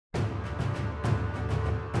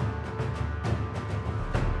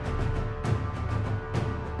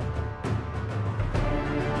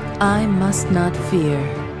I must not fear.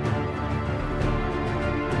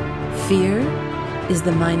 Fear is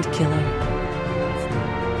the mind killer.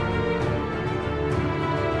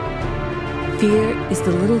 Fear is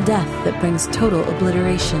the little death that brings total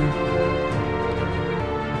obliteration.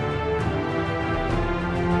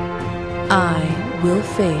 I will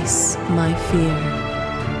face my fear.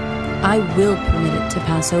 I will permit it to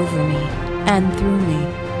pass over me and through me.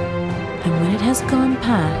 And when it has gone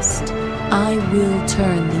past, I will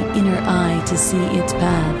turn the inner eye to see its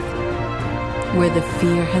path. Where the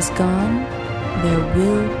fear has gone, there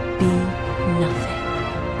will be nothing.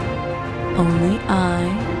 Only I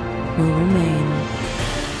will remain.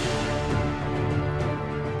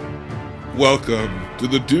 Welcome to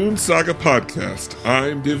the Dune Saga podcast.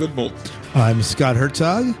 I'm David Moulton. I'm Scott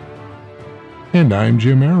Herzog. And I'm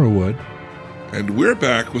Jim Arrowwood. And we're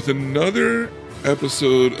back with another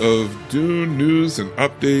episode of Dune news and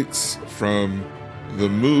updates from the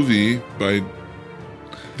movie by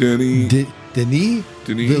Denis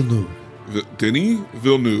Villeneuve. Denis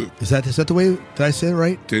Villeneuve. Is that the way? Did I say it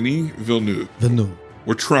right? Denis Villeneuve.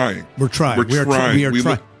 We're trying. We are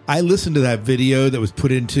trying. I listened to that video that was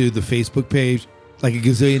put into the Facebook page like a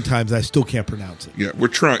gazillion times. I still can't pronounce it. Yeah, we're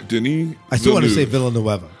trying. Denis. I still want to say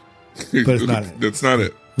Villanueva, but it's not it. That's not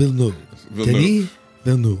it. Villeneuve. Denis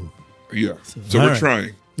Villeneuve. Yeah. So we're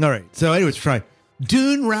trying. All right. So anyways, trying.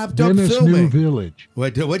 Dune wrapped up filming. New Village.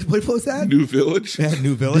 What was that? New Village? Yeah,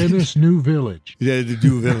 New Village. Dennis New Village. Yeah, the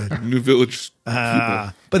New Village. New Village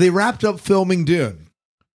people. But they wrapped up filming Dune.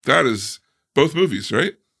 That is both movies,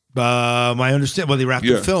 right? I understand. Well, they wrapped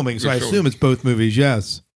up filming, so I assume it's both movies,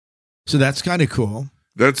 yes. So that's kind of cool.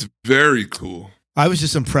 That's very cool. I was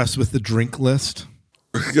just impressed with the drink list.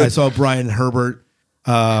 I saw Brian Herbert.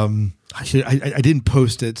 I didn't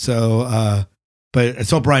post it, so but I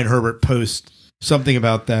saw Brian Herbert post something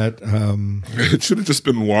about that. It should have just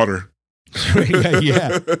been water.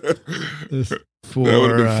 yeah. That would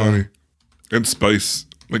have been funny. And spice,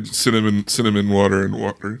 like cinnamon water and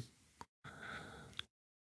water.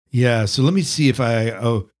 Yeah, so let me see if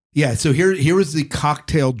so here was the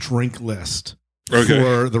cocktail drink list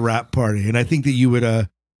for the wrap party. And I think that you would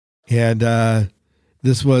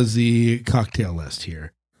this was the cocktail list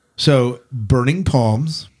here. So Burning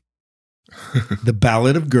Palms, The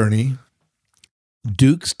Ballad of Gurney,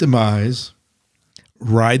 Duke's Demise,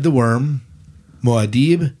 Ride the Worm,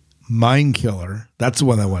 Muad'Dib, Mind Killer. That's the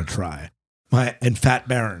one I want to try. And Fat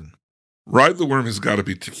Baron. Ride the Worm has got to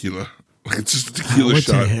be tequila. Like it's just a tequila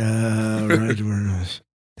shot. Ride the Worm.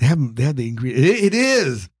 They have the ingredient. It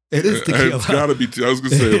is tequila. It's got to be. I was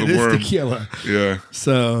going to say the worm. It's tequila. Yeah.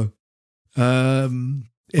 So, and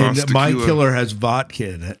Mind Killer has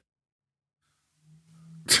vodka in it.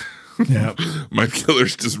 Yeah. Mind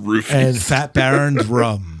Killer's just roofies. And Fat Baron's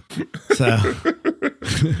rum. So,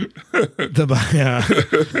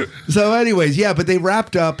 So anyways, but they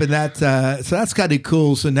wrapped up, and that's kind of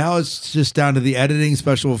cool. So now it's just down to the editing,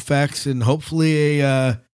 special effects, and hopefully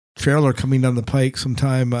a trailer coming down the pike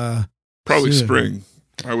sometime. Probably soon. Spring,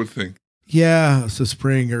 I would think. Yeah, so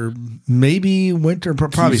spring or maybe winter,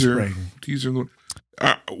 probably spring. Teaser.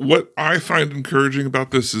 What I find encouraging about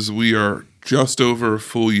this is we are just over a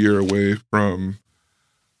full year away from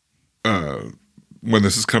when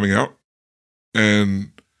this is coming out.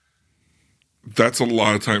 And that's a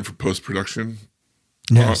lot of time for post-production.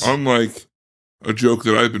 Yes. Unlike a joke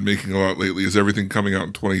that I've been making a lot lately is everything coming out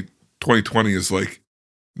in 2020 is like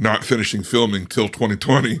not finishing filming till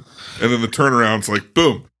 2020. And then the turnaround's like,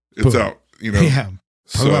 boom, it's out. You know? Yeah.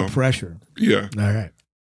 Talk about pressure. Yeah. All right.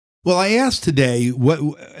 Well, I asked today what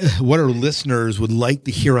our listeners would like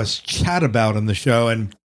to hear us chat about on the show,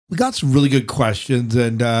 and we got some really good questions,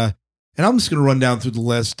 and I'm just going to run down through the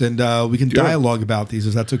list, and we can dialogue about these,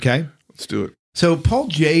 if that's okay. Let's do it. So Paul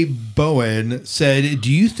J. Bowen said,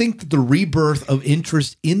 do you think that the rebirth of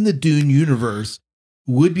interest in the Dune universe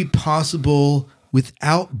would be possible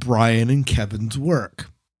without Brian and Kevin's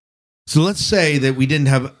work? So let's say that we didn't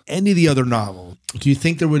have any of the other novels. Do you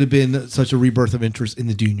think there would have been such a rebirth of interest in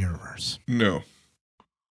the Dune universe? No.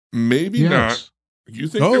 Maybe not. You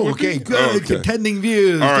think there would be? Good. Oh, okay. Contending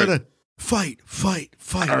views. All right. Fight.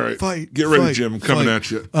 All right. Fight. Get ready, Jim. Coming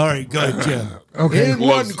at you. All right, go ahead, Jim. Okay. In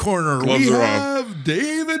one corner, we have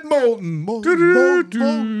David Moulton.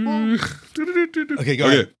 Okay, go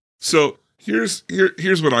ahead. So here's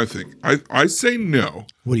what I think. I say no.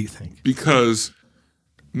 What do you think?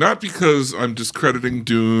 Not because I'm discrediting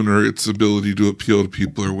Dune or its ability to appeal to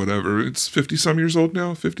people or whatever. It's 50-some years old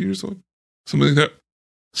now, 50 years old, something like that.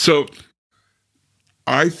 So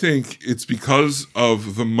I think it's because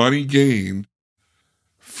of the money gained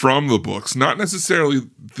from the books, not necessarily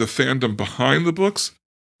the fandom behind the books,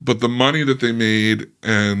 but the money that they made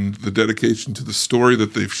and the dedication to the story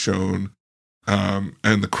that they've shown,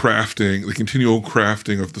 and the crafting, the continual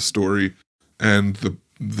crafting of the story and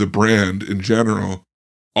the brand in general,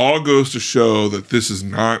 all goes to show that this is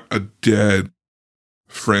not a dead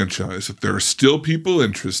franchise, that there are still people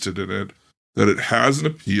interested in it, that it has an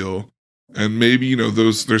appeal, and maybe,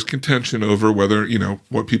 there's contention over whether,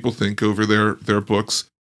 what people think over their books.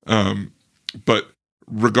 But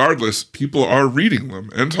regardless, people are reading them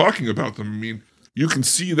and talking about them. I mean, you can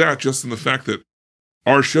see that just in the fact that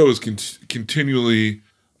our shows continually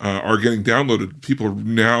are getting downloaded. People are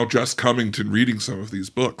now just coming to reading some of these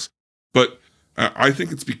books. But I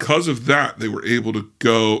think it's because of that they were able to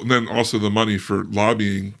go, and then also the money for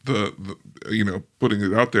lobbying, the putting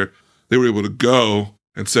it out there, they were able to go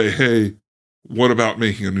and say, hey, what about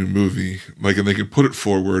making a new movie? And they can put it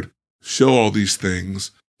forward, show all these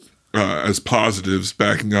things as positives,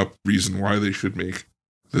 backing up reason why they should make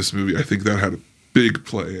this movie. I think that had a big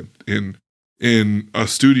play in a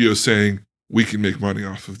studio saying, we can make money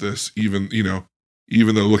off of this, even though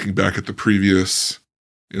looking back at the previous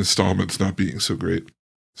installments not being so great.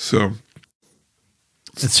 So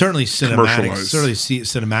it's certainly cinematics. Certainly,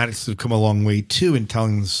 cinematics have come a long way too in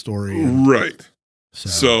telling the story. Right.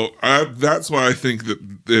 So that's why I think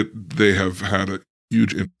that they have had a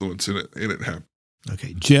huge influence in it happening.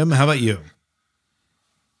 Okay, Jim, how about you?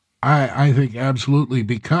 I think absolutely,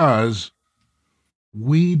 because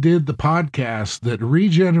we did the podcast that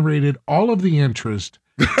regenerated all of the interest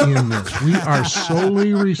in this. We are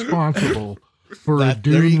solely responsible for a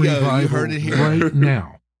Dune revival right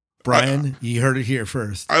now. Brian, you heard it here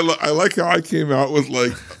first. I like how I came out with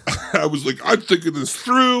I was like, I'm thinking this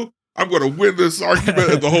through. I'm going to win this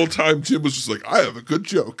argument. And the whole time Jim was just like, I have a good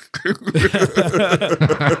joke.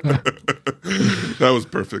 That was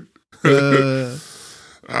perfect.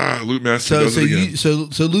 Loot Master does it again. So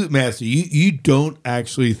Loot Master, you don't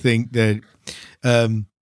actually think that, do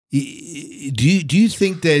you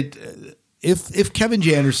think that if Kevin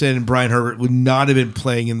J. Anderson and Brian Herbert would not have been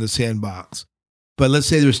playing in the sandbox, but let's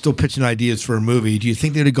say they were still pitching ideas for a movie, do you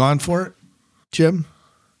think they'd have gone for it, Jim?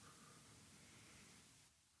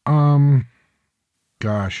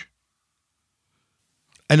 Gosh.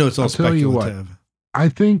 I know it's all I'll tell you what, I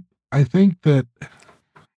think that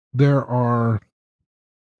there are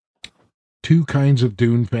two kinds of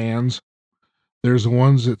Dune fans. There's the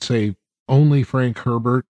ones that say only Frank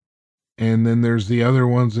Herbert, and then there's the other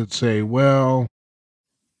ones that say, well,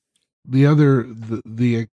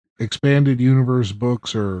 the expanded universe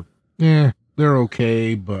books are, they're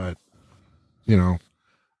okay, but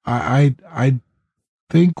I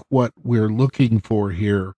think what we're looking for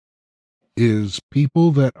here is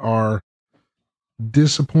people that are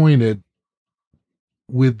disappointed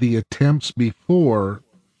with the attempts before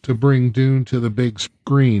to bring Dune to the big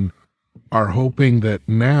screen, are hoping that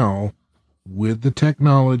now, with the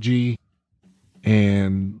technology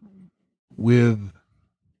and with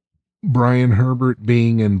Brian Herbert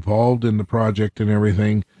being involved in the project and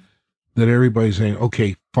everything, that everybody's saying,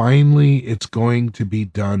 okay, finally it's going to be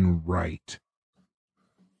done right.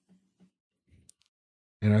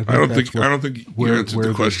 And I don't think you answered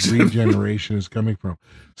the question. The regeneration is coming from.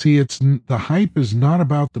 See, the hype is not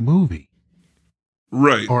about the movie.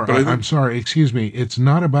 Right. Or I'm sorry, excuse me. It's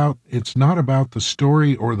not about the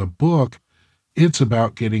story or the book. It's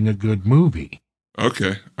about getting a good movie.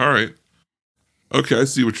 Okay. All right. Okay, I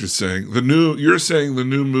see what you're saying. You're saying the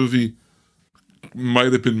new movie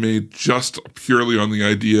might have been made just purely on the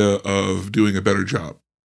idea of doing a better job.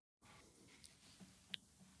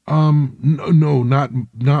 No,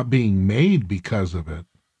 not being made because of it.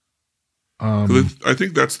 I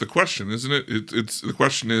think that's the question, isn't it? It's the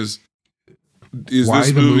question is why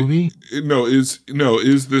this the movie?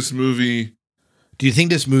 Is this movie? Do you think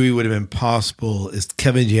this movie would have been possible if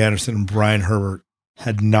Kevin J. Anderson and Brian Herbert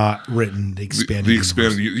had not written the expanded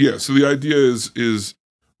universe? Yeah. So the idea is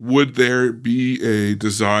would there be a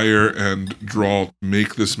desire and draw to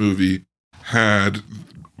make this movie had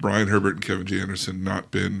Brian Herbert and Kevin J. Anderson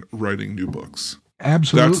not been writing new books?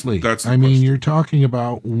 Absolutely. That's I mean, you're talking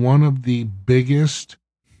about one of the biggest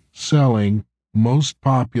selling, most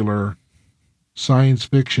popular science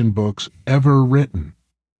fiction books ever written.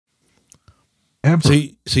 Ever.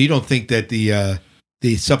 So you don't think that the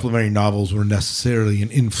supplementary novels were necessarily an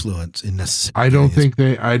influence in necessary? I don't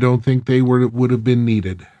think they would have been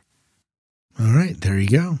needed. All right, there you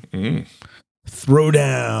go. Throw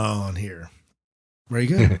down here. Very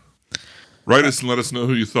good. Write us and let us know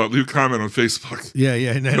who you thought. Leave a comment on Facebook. Yeah.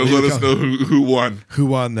 Let us know who won. Who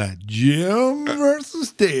won that? Jim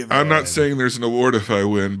versus David. I'm not saying there's an award if I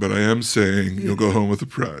win, but I am saying you'll go home with a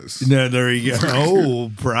prize. No, there you go. Oh,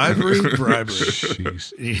 bribery.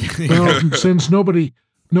 Jeez. Well, since nobody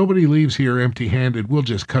leaves here empty-handed, we'll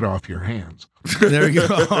just cut off your hands. There you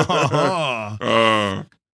go.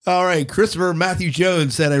 All right. Christopher Matthew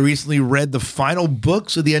Jones said, I recently read the final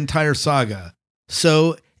books of the entire saga.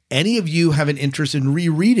 So any of you have an interest in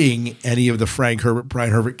rereading any of the Frank Herbert,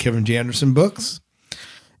 Brian Herbert, Kevin J. Anderson books?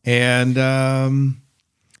 And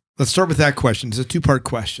let's start with that question. It's a two-part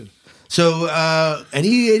question. So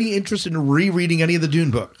any interest in rereading any of the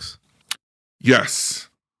Dune books? Yes,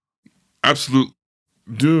 absolutely.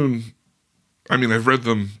 Dune, I mean, I've read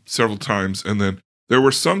them several times, and then there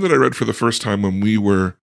were some that I read for the first time when we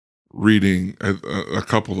were reading a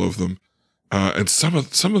couple of them, and some of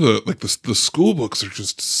the like the school books are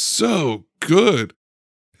just so good.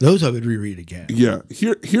 Those I would reread again. Yeah,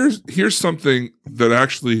 here's something that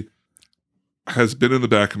actually has been in the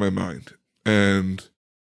back of my mind, and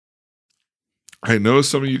I know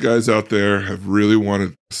some of you guys out there have really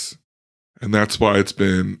wanted this, and that's why it's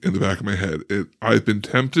been in the back of my head. I've been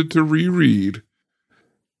tempted to reread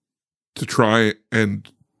to try and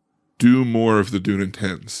do more of the Dune and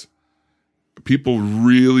 10s. People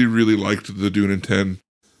really, really liked the Dune and 10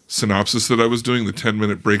 synopsis that I was doing, the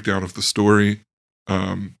 10-minute breakdown of the story.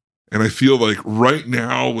 And I feel like right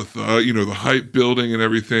now with the hype building and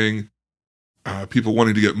everything, people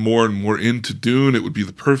wanting to get more and more into Dune, it would be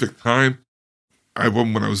the perfect time.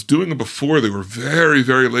 When I was doing them before, they were very,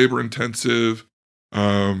 very labor intensive.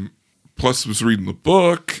 Plus, I was reading the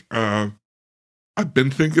book. I've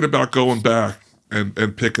been thinking about going back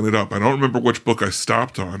and picking it up. I don't remember which book I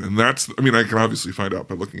stopped on, and I can obviously find out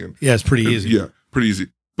by looking in. Yeah, it's pretty easy. Yeah, pretty easy.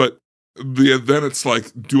 But then it's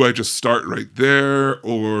like, do I just start right there,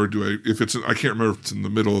 or do I? I can't remember if it's in the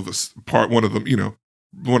middle of one of them,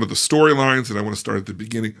 one of the storylines, and I want to start at the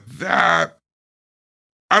beginning. That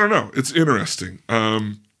I don't know. It's interesting.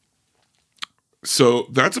 So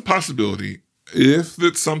that's a possibility. If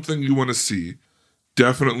that's something you want to see,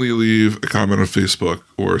 definitely leave a comment on Facebook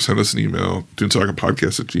or send us an email,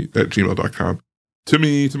 dunesagapodcast@gmail.com, to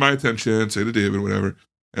me, to my attention, say to David, whatever,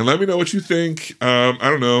 and let me know what you think. I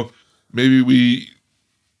don't know. Maybe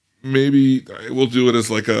we'll do it as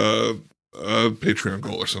like a Patreon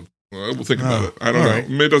goal or something. We'll think about it. I don't know. Right.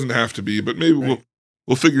 It doesn't have to be, but maybe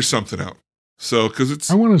we'll figure something out. So, because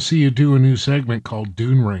I want to see you do a new segment called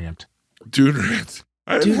Dune Rant. Dune Rant.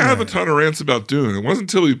 I didn't have a ton of rants about Dune. It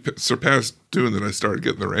wasn't until we surpassed Dune that I started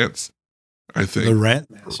getting the rants. I think the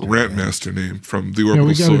Rant Master name from the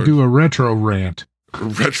Orbital Sword. We got to do a retro rant. A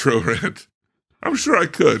retro rant. I'm sure I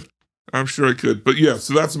could. But yeah,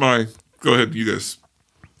 so that's my. Go ahead, you guys.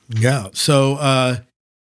 Yeah. So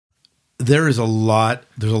there's a lot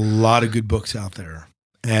of good books out there,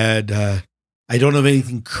 and I don't have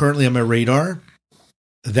anything currently on my radar.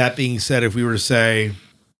 That being said, if we were to say,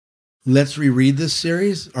 let's reread this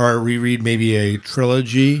series or reread maybe a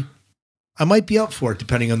trilogy, I might be up for it,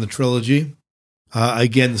 depending on the trilogy.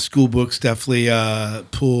 Again, the school books definitely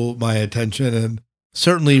pull my attention, and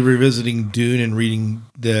certainly revisiting Dune and reading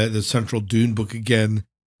the central Dune book again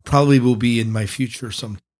probably will be in my future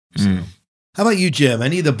sometime. So. How about you, Jim?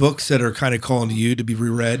 Any of the books that are kind of calling to you to be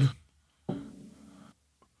reread?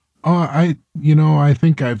 I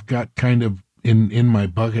think I've got kind of in my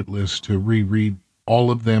bucket list to reread all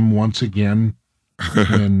of them once again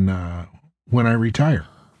when I retire.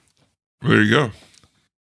 There you go.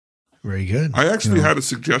 Very good. I actually had a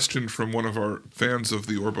suggestion from one of our fans of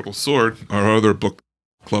the Orbital Sword, our other book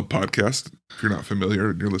club podcast, if you're not familiar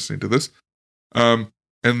and you're listening to this.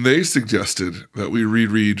 And they suggested that we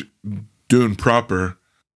reread Dune proper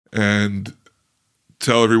and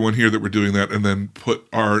tell everyone here that we're doing that, and then put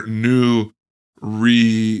our new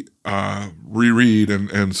reread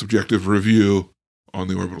and subjective review on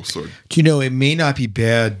the Orbital Sword. It may not be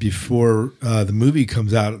bad before the movie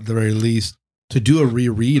comes out, at the very least, to do a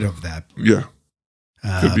reread of that. Yeah.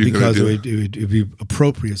 Because it would be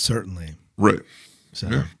appropriate, certainly. Right.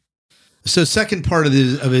 So second part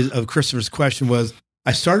of Christopher's question was,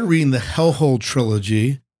 I started reading the Hellhole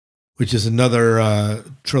trilogy, which is another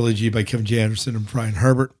trilogy by Kevin J. Anderson and Brian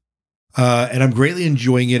Herbert. And I'm greatly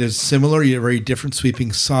enjoying it as similar yet very different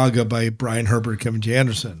sweeping saga by Brian Herbert and Kevin J.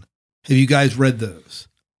 Anderson. Have you guys read those?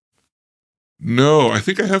 No, I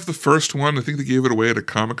think I have the first one. I think they gave it away at a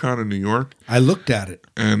Comic-Con in New York. I looked at it.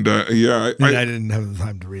 And I didn't have the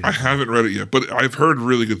time to read it. I haven't read it yet, but I've heard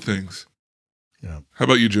really good things. Yeah. How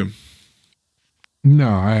about you, Jim? No,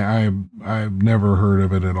 I've never heard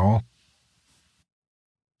of it at all.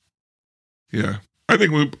 Yeah, I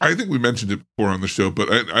think we mentioned it before on the show, but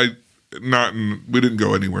we didn't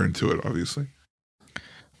go anywhere into it, obviously.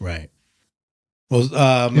 Right. Well,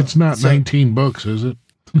 It's not 19 books, is it?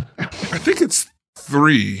 I think it's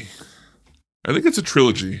 3. I think it's a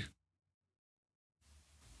trilogy.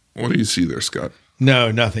 What do you see there, Scott?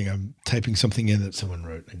 No, nothing. I'm typing something in that someone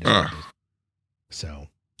wrote. So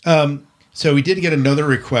we did get another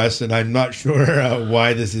request, and I'm not sure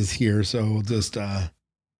why this is here. So we'll just, but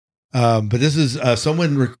this is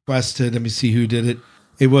someone requested. Let me see who did it.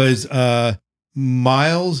 It was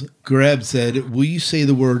Miles Greb said, "Will you say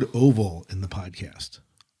the word oval in the podcast?"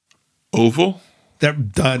 Oval? They're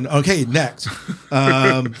done. Okay, next.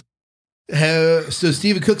 So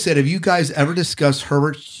Stephen Cook said, "Have you guys ever discussed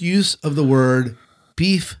Herbert's use of the word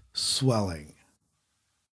beef swelling?"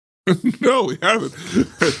 No, we haven't.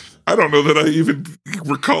 I don't know that I even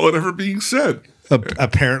recall it ever being said.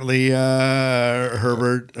 Apparently,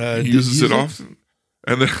 Herbert he uses it often,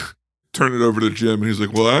 and then turn it over to Jim, and he's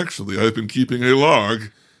like, "Well, actually, I've been keeping a log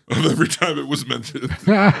of every time it was mentioned."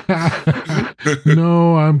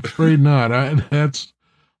 No, I'm afraid not. I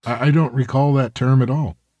don't recall that term at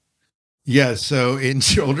all. Yeah. So in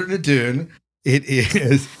Children of Dune, it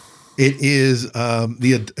is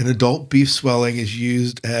an adult beef swelling is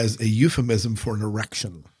used as a euphemism for an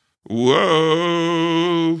erection.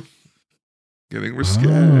 Whoa. Getting risque.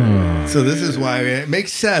 So this is why it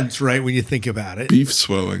makes sense, right, when you think about it. Beef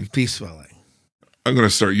swelling. Beef swelling. I'm going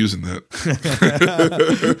to start using that.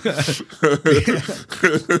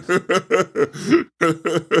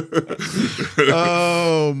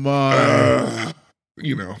 Oh, my.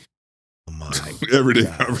 Oh my everyday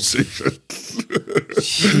conversation.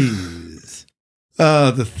 Jeez.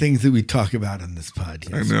 The things that we talk about on this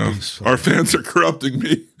podcast. I know. Our fans are corrupting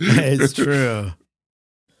me. It's true.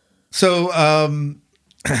 So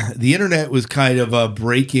the internet was kind of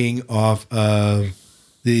breaking off of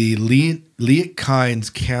the Liet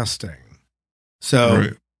Kynes casting.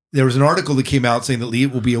 So there was an article that came out saying that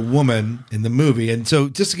Liet will be a woman in the movie. And so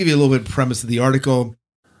just to give you a little bit of premise of the article,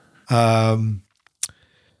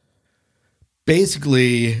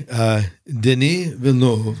 basically, Denis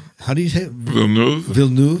Villeneuve, how do you say it? Villeneuve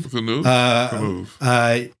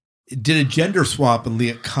did a gender swap in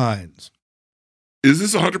Liet Kynes. Is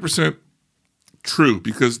this 100% true?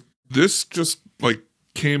 Because this just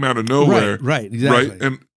came out of nowhere. Right, exactly. Right?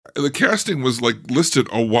 And the casting was listed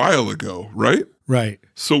a while ago, right? Right.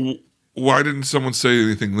 So why didn't someone say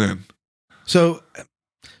anything then? So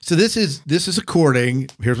this is according,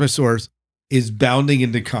 here's my source, is Bounding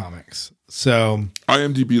into Comics. So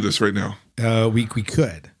IMDb this right now. We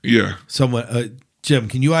could. Yeah. Someone, Jim,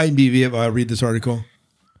 can you IMDb it while I read this article?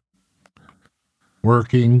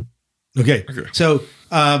 Working. Okay. So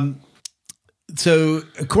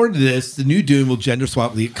according to this, the new Dune will gender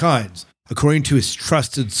swap Liet Kynes. According to his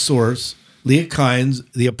trusted source, Liet Kynes,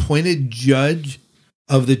 the appointed judge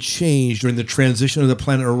of the change during the transition of the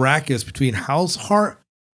planet Arrakis between House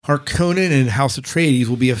Harkonnen and House Atreides,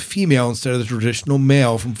 will be a female instead of the traditional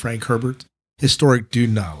male from Frank Herbert's historic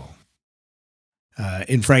Dune novel.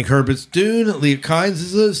 In Frank Herbert's Dune, Liet Kynes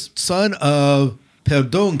is the son of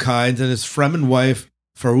Perdon Kynes and his Fremen wife,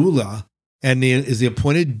 Faroula, and is the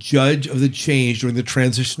appointed judge of the change during the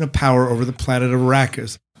transition of power over the planet of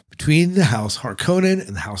Arrakis between the House Harkonnen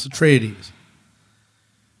and the House Atreides.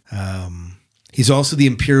 He's also the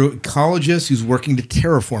imperial ecologist who's working to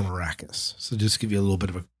terraform Arrakis. So just to give you a little bit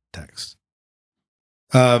of a text.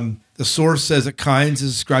 The source says that Kynes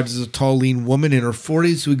is described as a tall, lean woman in her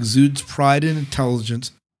 40s who exudes pride and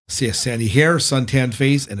intelligence. She has sandy hair, suntanned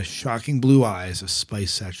face, and a shocking blue eyes of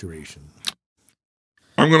spice saturation.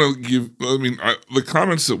 I'm going to give, the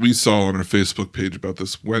comments that we saw on our Facebook page about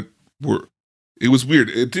this it was weird.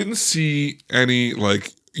 It didn't see any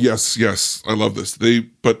yes, I love this.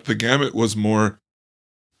 But the gamut was more,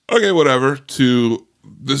 okay, whatever, to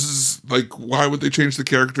this is why would they change the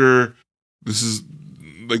character? This is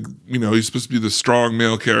he's supposed to be the strong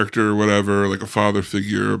male character or whatever, like a father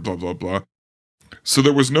figure, blah, blah, blah. So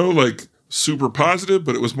there was no super positive,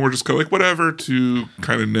 but it was more just kind of whatever to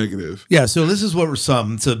kind of negative. Yeah. So this is what were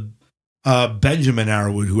some. It's Benjamin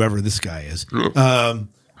Arrowood, whoever this guy is.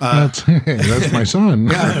 That's my son.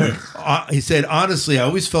 Yeah, he said, honestly, I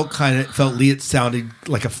always felt Liet sounded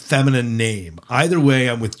like a feminine name. Either way,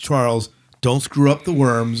 I'm with Charles. Don't screw up the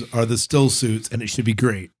worms or the still suits, and it should be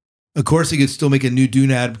great. Of course, he could still make a new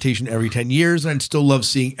Dune adaptation every 10 years, and I'd still love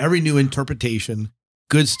seeing every new interpretation.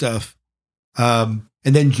 Good stuff.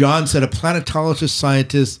 And then John said, a planetologist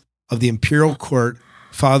scientist of the Imperial Court,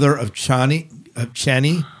 father of Chani.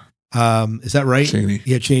 Is that right? Chaney.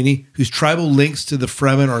 Yeah, Chaney, whose tribal links to the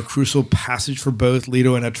Fremen are a crucial passage for both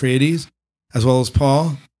Leto and Atreides, as well as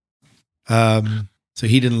Paul. So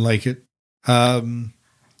he didn't like it. And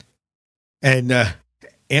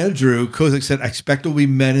Andrew Kozak said, I expect there will be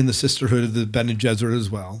men in the Sisterhood of the Bene Gesserit as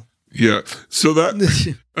well. Yeah. So that,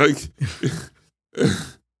 like,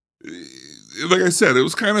 like I said, it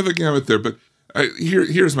was kind of a gamut there. But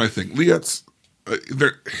here's my thing. Liet's,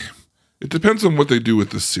 it depends on what they do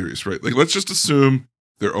with this series, right? Like, let's just assume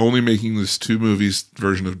they're only making this 2 movies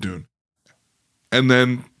version of Dune. And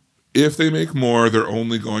then if they make more, they're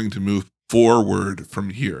only going to move forward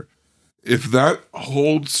from here. If that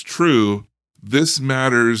holds true, this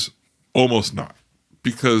matters almost not.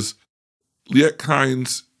 Because Liet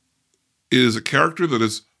Kynes is a character that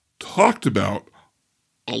is talked about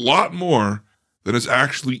a lot more than is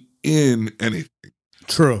actually in anything.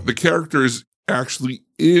 True. The character is actually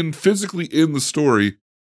physically in the story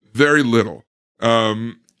very little.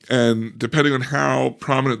 And depending on how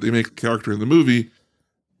prominent they make the character in the movie,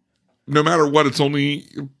 no matter what, it's only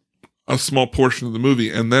a small portion of the movie.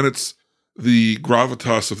 And then it's the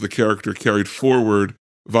gravitas of the character carried forward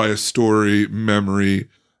via story, memory,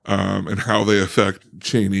 and how they affect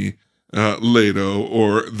Cheney, Leto,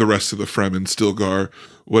 or the rest of the Fremen, Stilgar,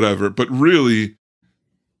 whatever. But really,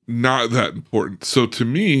 not that important. So to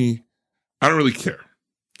me, I don't really care,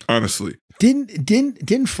 honestly.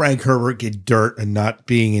 Didn't Frank Herbert get dirt and not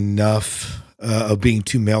being enough of being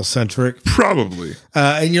too male centric? Probably.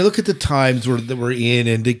 And you look at the times that we're in,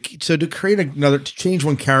 and to create to change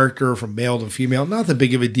one character from male to female, not that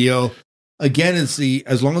big of a deal. Again,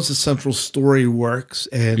 as long as the central story works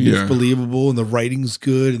and it's believable and the writing's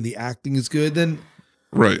good and the acting is good, then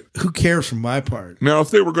right. Who cares from my part? Now, if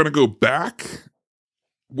they were going to go backwards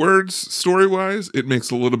story-wise, it makes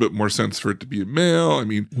a little bit more sense for it to be a male. I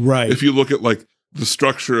mean, right. If you look at like the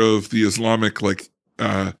structure of the Islamic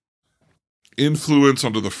influence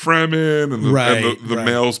onto the Fremen and the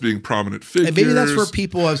males being prominent figures. And maybe that's where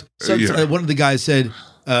people have. One of the guys said,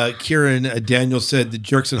 Kieran Daniel said that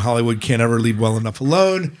jerks in Hollywood can't ever leave well enough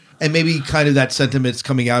alone. And maybe kind of that sentiment's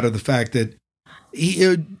coming out of the fact that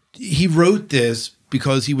he wrote this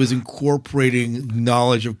because he was incorporating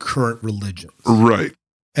knowledge of current religions. Right.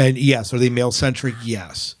 And yes, are they male-centric?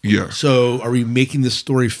 Yes. Yeah. So are we making this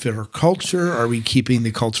story fit our culture? Are we keeping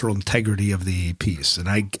the cultural integrity of the piece? And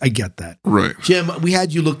I get that. Right. Jim, we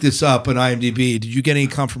had you look this up on IMDb. Did you get any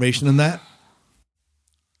confirmation on that?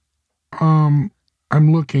 I'm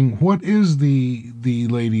looking. What is the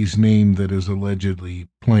lady's name that is allegedly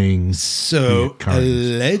playing? So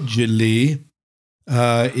allegedly,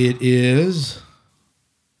 it is.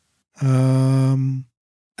 I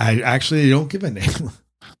actually don't give a name.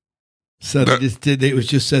 So it was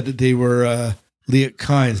just said that they were Liet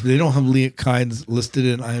Kynes, but they don't have Liet Kynes listed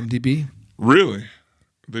in IMDb. Really?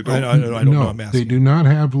 They don't. I don't know. I'm asking. They do not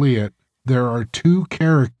have Liet. There are 2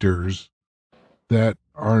 characters that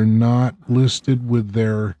are not listed with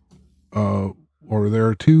their, or there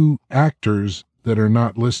are 2 actors that are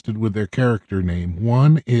not listed with their character name.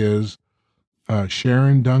 One is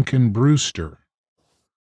Sharon Duncan Brewster,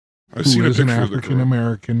 who is an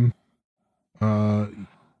African-American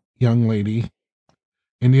young lady.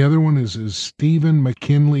 And the other one is Stephen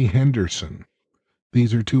McKinley Henderson.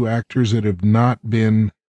 These are 2 actors that have not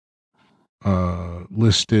been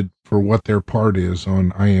listed for what their part is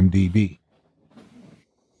on IMDb.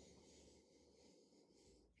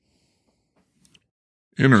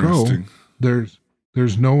 Interesting. So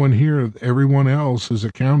there's no one here. Everyone else is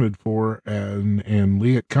accounted for, and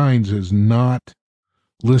Liet Kynes is not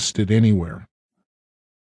listed anywhere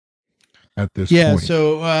at this point. Yeah,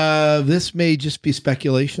 so this may just be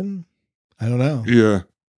speculation. I don't know. Yeah,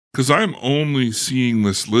 because I'm only seeing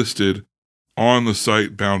this listed on the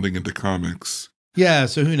site Bounding Into Comics. Yeah,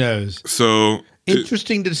 so who knows? So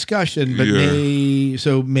interesting discussion, but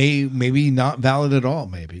maybe not valid at all.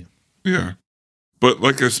 Maybe. Yeah, but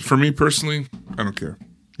for me personally, I don't care.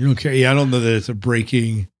 You don't care? Yeah, I don't know that it's a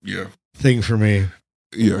breaking thing for me.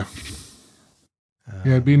 Yeah.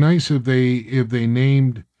 Yeah, it'd be nice if they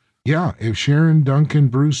named. Yeah, if Sharon Duncan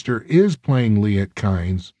Brewster is playing Liet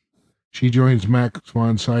Kynes, she joins Max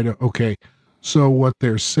von Sydow. Okay, so what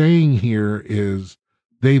they're saying here is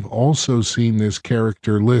they've also seen this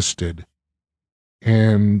character listed,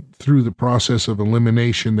 and through the process of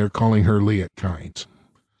elimination, they're calling her Liet Kynes.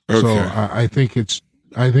 Okay. So I think it's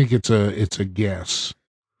a guess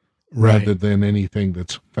rather than anything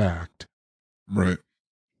that's fact. Right.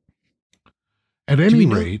 At any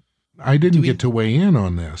rate, I didn't get to weigh in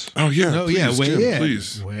on this. Oh yeah. Oh please, yeah. Weigh Jim, in.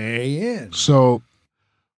 Please. Weigh in. So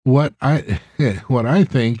what I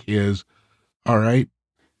think is, all right,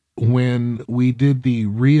 when we did the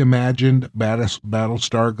reimagined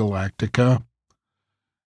Battlestar Galactica,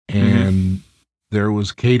 and there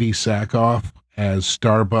was Katie Sackhoff as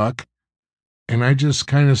Starbuck, And I just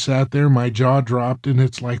kind of sat there, my jaw dropped, and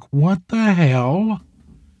it's like, what the hell?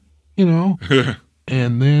 You know?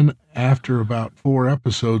 And then after about 4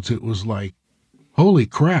 episodes, it was like, holy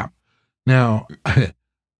crap. Now,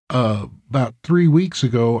 about 3 weeks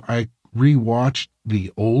ago, I rewatched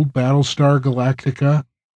the old Battlestar Galactica,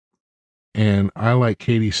 and I like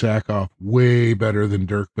Katie Sackhoff way better than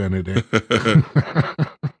Dirk Benedict.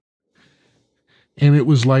 And it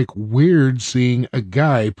was like weird seeing a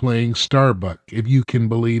guy playing Starbuck, if you can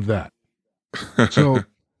believe that. So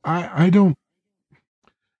I don't,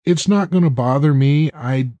 it's not going to bother me.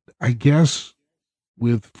 I guess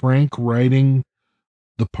with Frank writing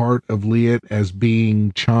the part of Liet as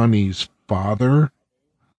being Chani's father,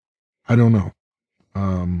 I don't know.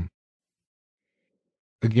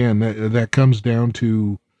 Again, that comes down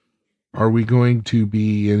to, are we going to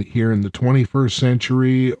be here in the 21st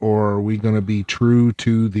century, or are we going to be true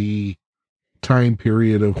to the time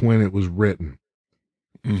period of when it was written?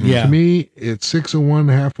 Mm-hmm. Yeah. To me, it's 6 of one,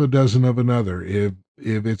 half a dozen of another. If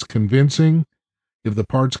it's convincing, if the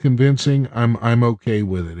part's convincing, I'm okay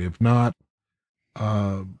with it. If not,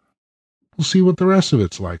 we'll see what the rest of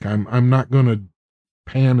it's like. I'm not going to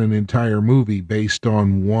pan an entire movie based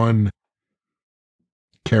on one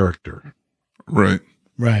character. Right.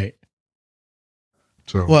 Right.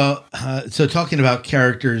 So Well, so talking about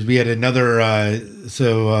characters, we had another.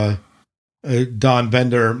 Don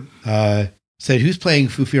Bender said, "Who's playing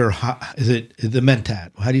Thufir? Is it the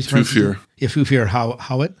Mentat? How do you pronounce Thufir. it? Yeah, Thufir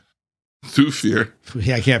Howat. Thufir.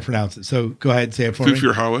 Yeah, I can't pronounce it. So go ahead and say it for me.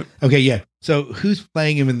 Thufir Howat. Okay, yeah. So who's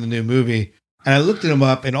playing him in the new movie? And I looked at him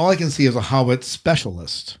up, and all I can see is a Howat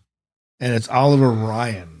specialist, and it's Oliver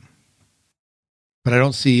Ryan, but I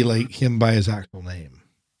don't see like him by his actual name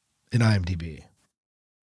in IMDb.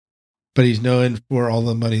 But he's known for All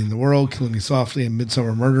the Money in the World, Killing Me Softly, and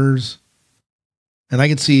Midsummer Murders. And I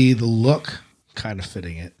can see the look kind of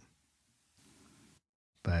fitting it.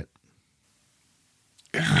 But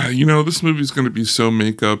Yeah, this movie's going to be so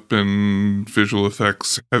makeup and visual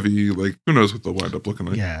effects heavy. Like, who knows what they'll wind up looking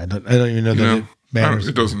like? yeah, I don't even know that it matters.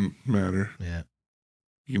 It doesn't matter. Yeah.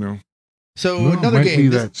 So well, another might game. be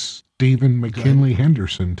that Stephen McKinley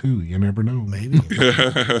Henderson too. You never know. Maybe.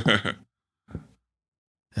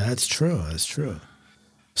 That's true.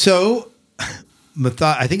 So,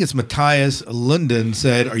 I think it's Matthias London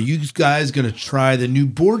said, "Are you guys going to try the new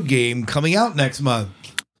board game coming out next month?"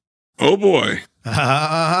 Oh boy.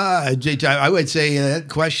 I would say that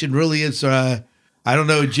question really is. I don't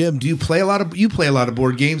know, Jim. Do you play a lot of? You play a lot of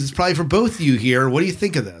board games. It's probably for both of you here. What do you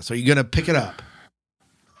think of this? Are you going to pick it up?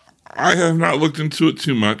 I have not looked into it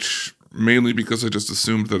too much, mainly because I just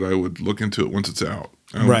assumed that I would look into it once it's out,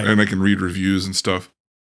 Right. And I can read reviews and stuff.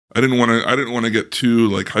 I didn't want to get too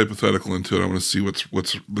like hypothetical into it. I want to see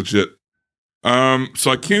what's legit.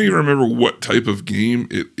 So I can't even remember what type of game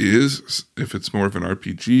it is. If it's more of an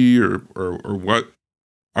RPG or what.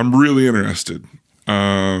 I'm really interested.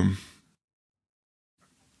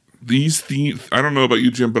 These themes. I don't know about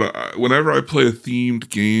you, Jim, but whenever I play a themed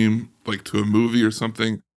game, like to a movie or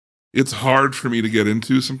something, it's hard for me to get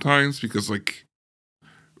into sometimes because like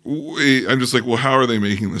I'm just like, well, how are they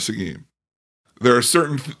making this a game? There are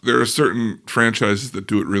certain franchises that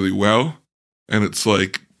do it really well, and it's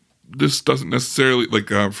like this doesn't necessarily like.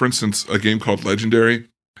 For instance, a game called Legendary.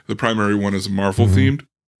 The primary one is Marvel themed,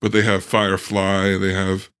 but they have Firefly, they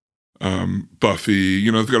have Buffy.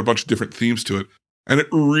 They've got a bunch of different themes to it, and it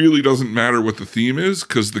really doesn't matter what the theme is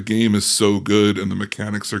because the game is so good and the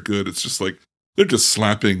mechanics are good. It's just like they're just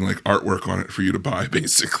slapping like artwork on it for you to buy,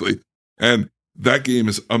 basically, and that game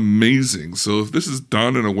is amazing. So if this is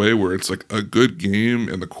done in a way where it's like a good game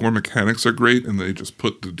and the core mechanics are great and they just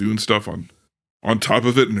put the Dune stuff on top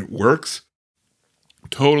of it and it works,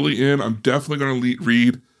 totally in. I'm definitely going to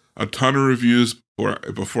read a ton of reviews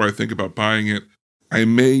before I think about buying it. I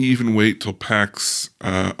may even wait till PAX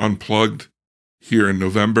Unplugged here in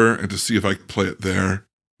November and to see if I can play it there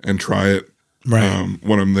and try it when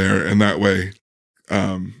I'm there. And that way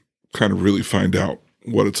kind of really find out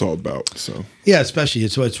what it's all about. So Yeah, especially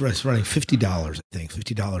it's running $50. I think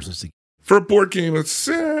 $50 is for a board game. It's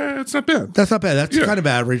not bad. That's not bad. That's kind of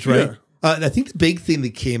average, right? Yeah. I think the big thing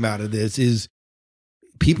that came out of this is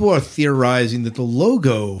people are theorizing that the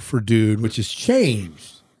logo for Dune, which has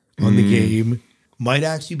changed on the game, might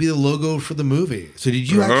actually be the logo for the movie. So did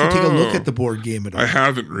you actually take a look at the board game at all? I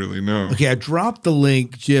haven't really, no. Okay, I dropped the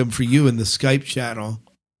link, Jim, for you in the Skype channel.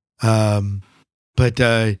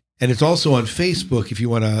 And it's also on Facebook if you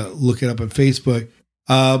want to look it up on Facebook.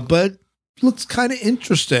 But looks kind of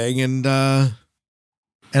interesting, and I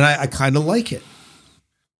kind of like it.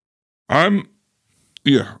 I'm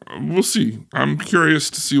Yeah, we'll see. I'm curious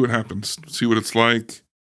to see what happens, see what it's like,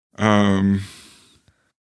 and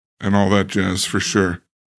all that jazz for sure.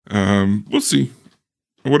 We'll see.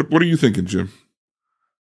 What are you thinking, Jim?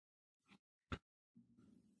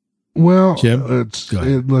 Well, Jim?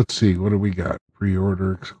 let's see. What do we got?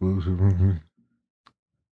 Pre-order exclusive.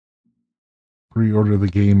 Pre-order the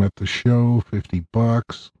game at the show,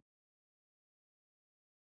 $50.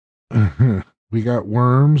 We got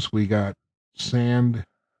worms. We got sand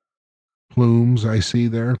plumes. I see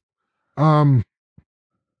there. I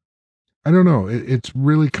don't know. It's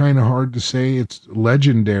really kind of hard to say. It's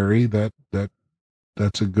Legendary.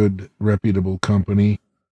 That's a good reputable company.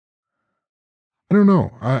 I don't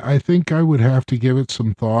know. I think I would have to give it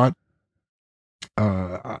some thought.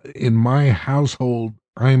 In my household,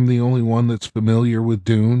 I'm the only one that's familiar with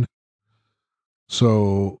Dune.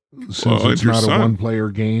 So since it's not a one-player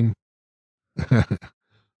game,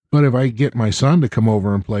 but if I get my son to come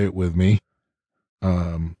over and play it with me,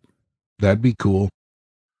 that'd be cool.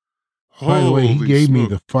 By the way, he gave me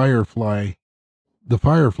the Firefly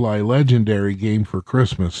Legendary game for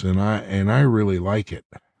Christmas, and I really like it.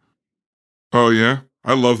 Oh yeah,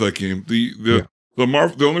 I love that game. The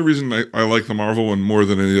only reason I like the Marvel one more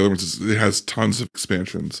than any other ones is it has tons of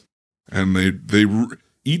expansions, and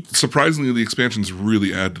surprisingly the expansions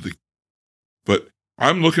really add to the. But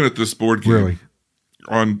I'm looking at this board game really?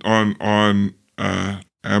 on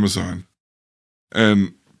Amazon,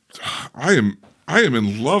 and I am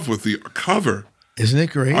in love with the cover. Isn't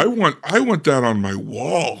it great? I want that on my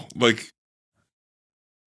wall. Like,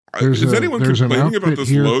 is anyone complaining about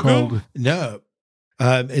this logo? No.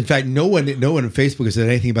 In fact, no one on Facebook has said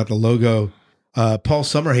anything about the logo. Paul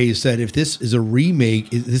Summerhays said if this is a remake,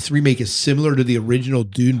 this remake is similar to the original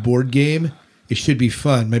Dune board game, it should be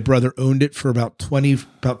fun. My brother owned it for about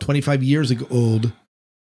 25 years old,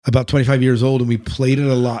 and we played it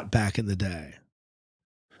a lot back in the day.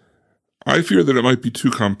 I fear that it might be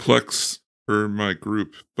too complex for my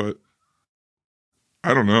group, but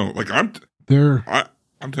I don't know. Like I'm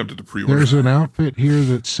tempted to pre-order. There's an outfit here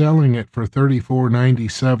that's selling it for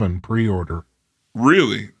 $34.97 pre-order.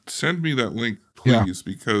 Really? Send me that link, please,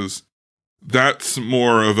 because that's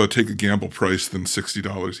more of a take a gamble price than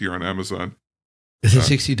 $60 here on Amazon. Is it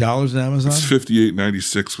 $60 on Amazon? It's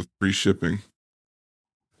 $58.96 with free shipping.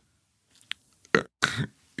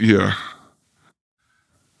 Yeah.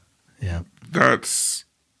 Yeah. That's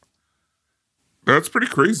pretty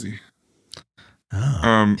crazy.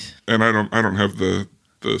 Oh. And I don't have the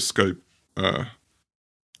Skype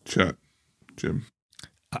chat, Jim.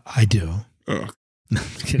 I do. Oh.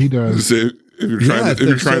 He does. If you're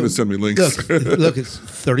trying to send me links. Look, it's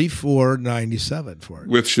 $34.97 for it.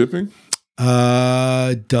 With shipping?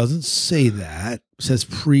 Doesn't say that. It says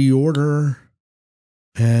pre-order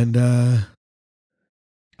and I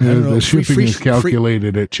don't know, the shipping is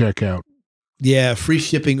calculated at checkout. Yeah, free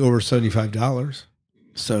shipping over $75.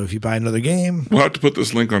 So if you buy another game, we'll have to put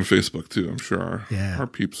this link on Facebook too. I'm sure our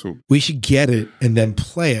peeps will. We should get it and then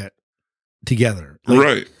play it together.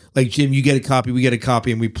 Right. Like Jim, you get a copy, we get a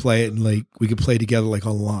copy, and we play it, and like we could play together like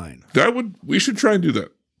online. We should try and do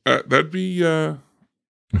that. That'd be it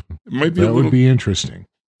might be would be interesting.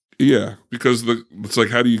 Yeah, because it's like,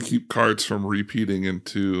 how do you keep cards from repeating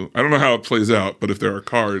into? I don't know how it plays out, but if there are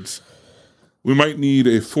cards, we might need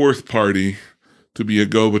a fourth party to be a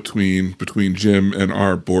go-between between Jim and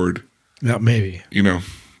our board. Yeah, maybe. Yeah.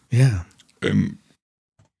 And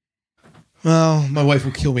well, my wife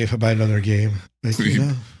will kill me if I buy another game. Like, he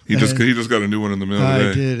just got a new one in the mail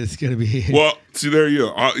today. I did. It's gonna be. Well, see, there you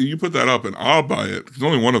go. You put that up, and I'll buy it because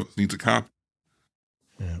only one of us needs a copy.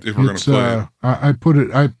 Yeah. If we're gonna play it, I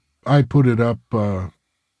put it up on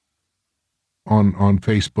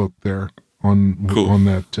Facebook there on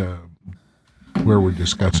that where we're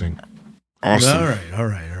discussing. Awesome. All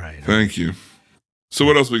right. Thank you. So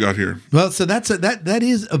what else we got here? Well, so that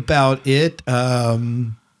is about it.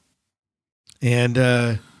 And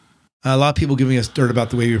a lot of people giving us dirt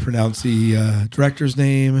about the way we pronounce the director's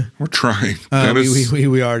name. We're trying.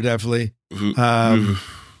 We are definitely.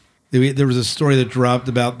 There was a story that dropped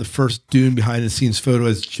about the first Dune behind the scenes photo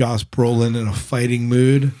as Josh Brolin in a fighting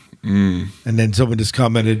mood. And then someone just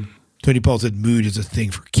commented, Tony Paul said, mood is a thing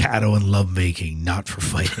for catto and lovemaking, not for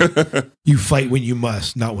fighting. You fight when you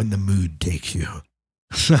must, not when the mood takes you.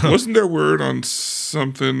 So, wasn't there word on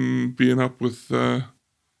something being up with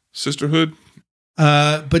Sisterhood?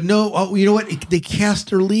 But no, you know what? They cast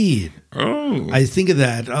her lead. Oh. I think of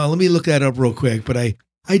that. Let me look that up real quick. But I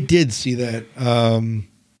did see that.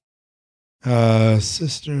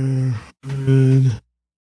 Sisterhood.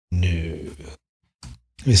 No.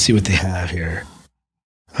 Let me see what they have here.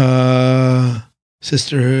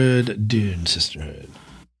 Sisterhood, Dune, Sisterhood.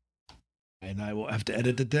 And I will have to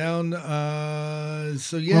edit it down.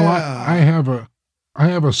 So yeah. Well, I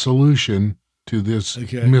have a solution to this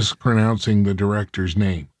mispronouncing the director's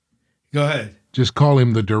name. Go ahead. Just call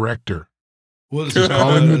him the director. We'll just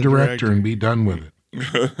call him the director and be done with it.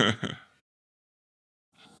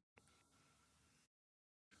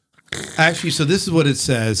 Actually, so this is what it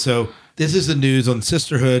says. So this is the news on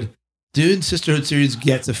Sisterhood. Dune Sisterhood series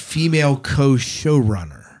gets a female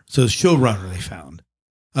co-showrunner. So showrunner they found.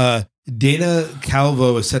 Dana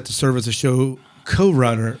Calvo is set to serve as a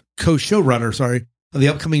co-showrunner, of the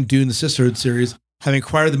upcoming Dune the Sisterhood series. Having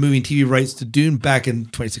acquired the movie and TV rights to Dune back in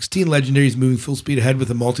 2016, Legendary is moving full speed ahead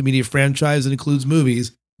with a multimedia franchise that includes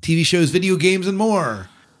movies, TV shows, video games, and more.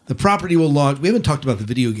 The property will launch. We haven't talked about the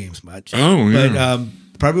video games much. Oh, yeah. But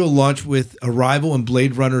the property will launch with Arrival and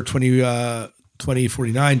Blade Runner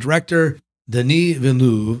 2049 director Denis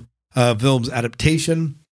Villeneuve film's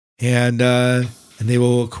adaptation. And they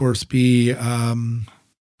will, of course, be...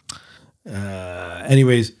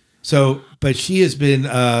 anyways... So, but she has been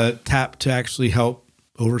tapped to actually help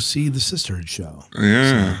oversee the Sisterhood show.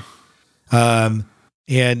 Yeah. So,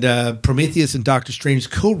 and Prometheus and Doctor Strange's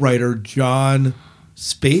co-writer, John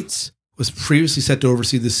Spates, was previously set to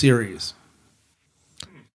oversee the series.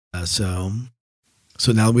 So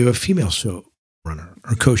now we have a female showrunner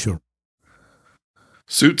or co-show.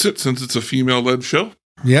 Suits it since it's a female-led show.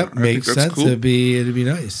 Yep, makes sense. Cool. It'd be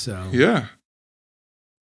nice. So yeah.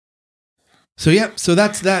 So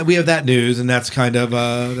that's that. We have that news, and that's kind of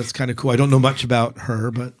cool. I don't know much about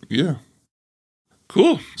her, but yeah,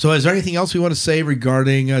 cool. So, is there anything else we want to say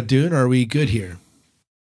regarding Dune? Or are we good here?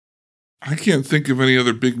 I can't think of any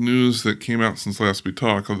other big news that came out since last we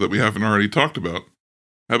talked that we haven't already talked about.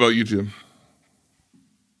 How about you, Jim?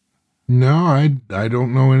 No, I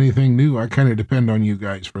don't know anything new. I kind of depend on you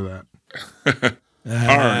guys for that. All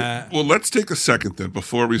right. Well, let's take a second then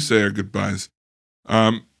before we say our goodbyes.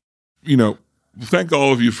 Thank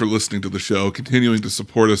all of you for listening to the show, continuing to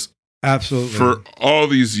support us. Absolutely. For all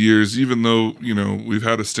these years, even though, we've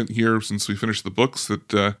had a stint here since we finished the books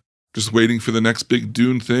that just waiting for the next big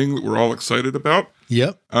Dune thing that we're all excited about.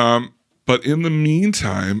 Yep. But in the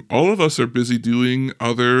meantime, all of us are busy doing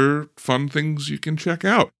other fun things you can check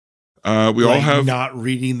out. We all have not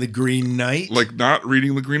reading The Green Knight.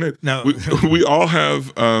 No. we all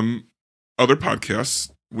have other podcasts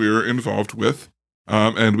we're involved with.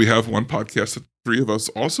 And we have one podcast that the three of us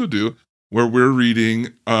also do where we're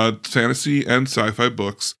reading fantasy and sci-fi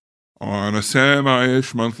books on a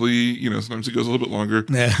semi-ish monthly, sometimes it goes a little bit longer.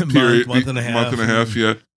 Period, month and a half.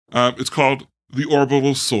 Yeah. It's called The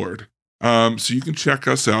Orbital Sword. So you can check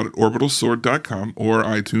us out at orbitalsword.com or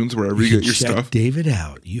iTunes, wherever you get your check stuff. David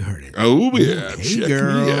out. You heard it. Oh, yeah. Hey, check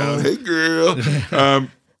girl. me out. Hey, girl.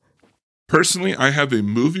 Personally, I have a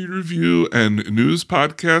movie review and news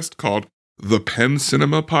podcast called The Penn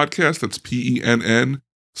Cinema Podcast. That's PENN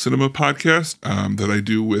Cinema Podcast that I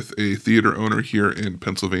do with a theater owner here in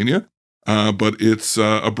Pennsylvania. But it's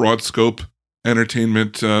a broad scope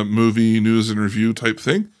entertainment movie news and review type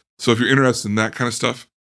thing. So if you're interested in that kind of stuff,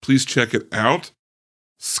 please check it out.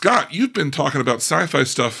 Scott, you've been talking about sci-fi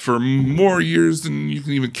stuff for more years than you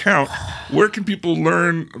can even count. Where can people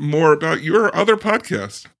learn more about your other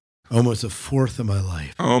podcast? Almost a fourth of my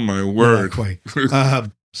life. Oh, my word. Not quite.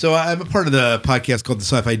 So I'm a part of the podcast called the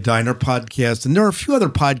Sci-Fi Diner Podcast, and there are a few other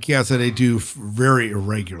podcasts that I do very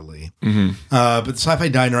irregularly. Mm-hmm. But the Sci-Fi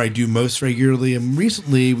Diner I do most regularly, and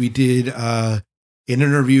recently we did an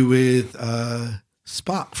interview with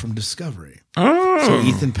Spock from Discovery. Oh. So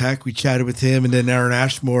Ethan Peck, we chatted with him, and then Aaron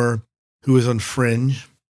Ashmore, who was on Fringe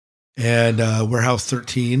and Warehouse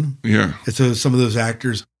 13. Yeah. And so some of those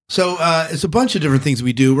actors. So it's a bunch of different things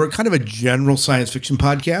we do. We're kind of a general science fiction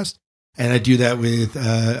podcast. And I do that with,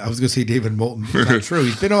 I was going to say David Moulton. It's not true.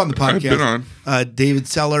 He's been on the podcast. I've been on. David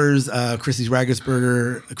Sellers, Chrissy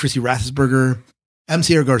Rathesberger,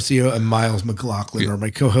 MC Garcia, and Miles McLaughlin are my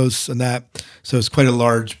co-hosts on that. So it's quite a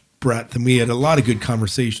large breadth. And we had a lot of good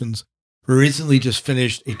conversations. We recently just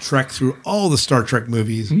finished a trek through all the Star Trek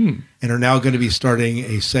movies and are now going to be starting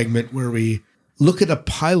a segment where we look at a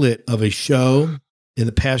pilot of a show. In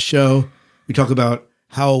the past show, we talk about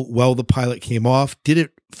how well the pilot came off. Did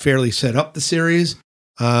it fairly set up the series?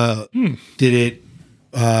 Did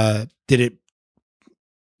it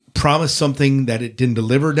promise something that it didn't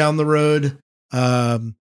deliver down the road?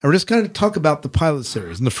 And we're just going to talk about the pilot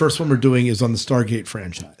series. And the first one we're doing is on the Stargate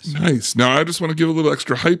franchise. Nice. Now, I just want to give a little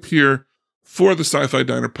extra hype here for the Sci-Fi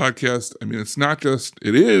Diner podcast. I mean,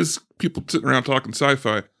 it is people sitting around talking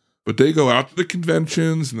sci-fi, but they go out to the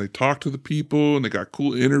conventions and they talk to the people and they got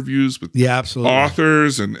cool interviews with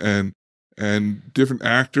authors and and different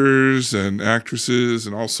actors and actresses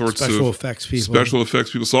and all sorts Special of effects people. special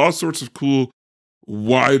effects people. So all sorts of cool,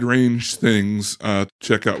 wide range things to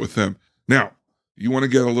check out with them. Now, you want to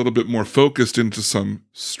get a little bit more focused into some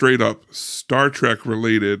straight up Star Trek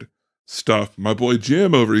related stuff. My boy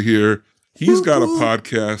Jim over here, he's got a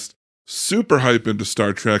podcast, super hype into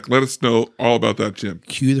Star Trek. Let us know all about that, Jim.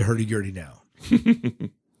 Cue the hurdy-gurdy now.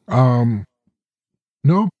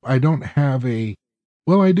 No, I don't have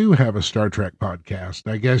well, I do have a Star Trek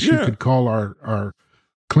podcast. I guess you could call our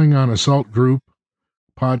Klingon Assault Group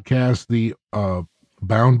podcast the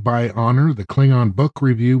Bound by Honor, the Klingon Book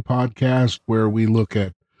Review podcast, where we look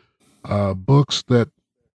at books that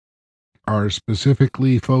are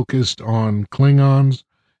specifically focused on Klingons,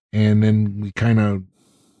 and then we kind of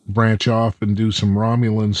branch off and do some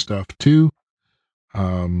Romulan stuff too.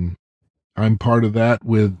 I'm part of that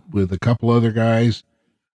with a couple other guys.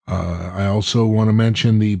 I also want to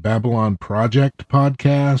mention the Babylon Project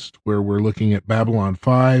podcast, where we're looking at Babylon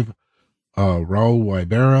 5, Raul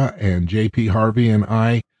Wybera and JP Harvey and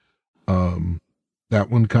I. That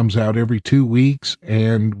one comes out every 2 weeks,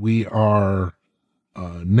 and we are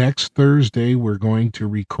next Thursday, we're going to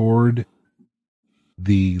record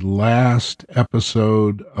the last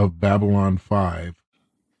episode of Babylon 5,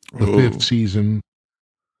 the 5th season,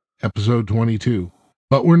 episode 22.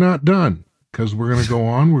 But we're not done, because we're going to go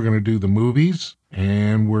on. We're going to do the movies,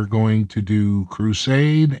 and we're going to do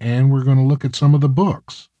Crusade, and we're going to look at some of the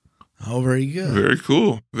books. Oh, very good. Very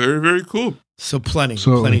cool. Very, very cool. So plenty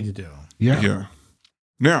to do. Yeah.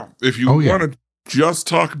 Now, if you want to just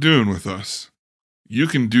talk Dune with us, you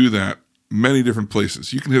can do that many different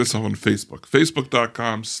places. You can hit us up on Facebook,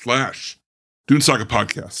 facebook.com/Dune Saga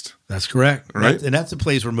Podcast. That's correct. Right. And that's a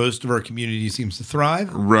place where most of our community seems to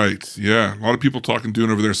thrive. Right. Yeah. A lot of people talking Dune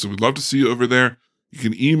over there. So we'd love to see you over there. You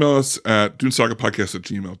can email us at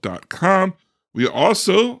dunesagapodcast@gmail.com. We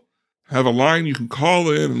also have a line you can call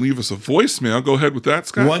in and leave us a voicemail. Go ahead with that,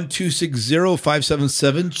 Scott.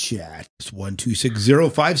 1-260-577-CHAT. It's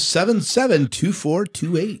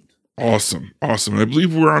 1-260-577-2428. Awesome. And I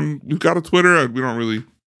believe we've got a Twitter. We don't really.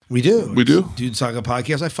 We do. We do? Dune Saga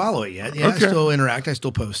Podcast. I follow it yet. Yeah, Okay. I still interact. I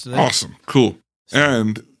still post it. Awesome. Cool.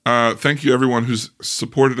 And thank you, everyone who's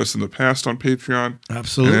supported us in the past on Patreon.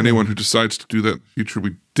 Absolutely. And anyone who decides to do that in the future,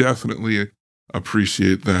 we definitely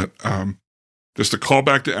appreciate that. Just a call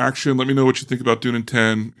back to action. Let me know what you think about Dune in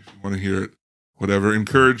 10. If you want to hear it, whatever.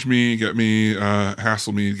 Encourage me, get me,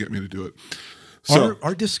 hassle me, get me to do it. So,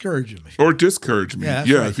 or discourage me. Or discourage me. Yeah,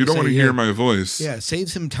 Yeah, right. if you don't want to hear my voice. Yeah, save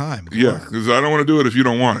some time. Yeah, because I don't want to do it if you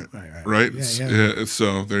don't want it. Right? Yeah.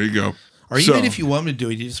 So there you go. Or even if you want me to do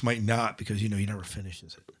it, you just might not, because he never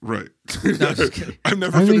finishes it. Right. No, just kidding. I've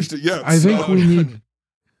never finished it yet.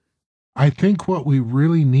 I think what we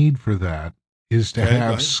really need for that is to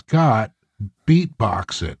have Scott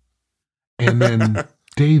beatbox it, and then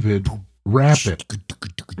David rap it.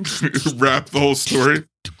 Rap the whole story.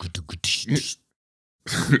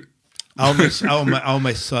 I'll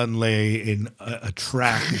my son lay in a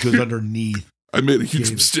track that goes underneath. I made a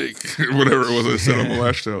huge mistake. Whatever it was I said on the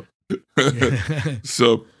last show.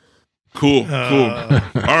 So cool.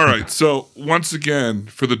 All right. So once again,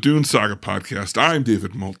 for the Dune Saga Podcast, I'm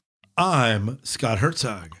David Molt. I'm Scott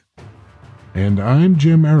Herzog. And I'm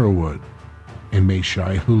Jim Arrowwood. And may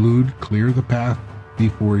Shai Hulud clear the path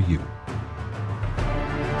before you.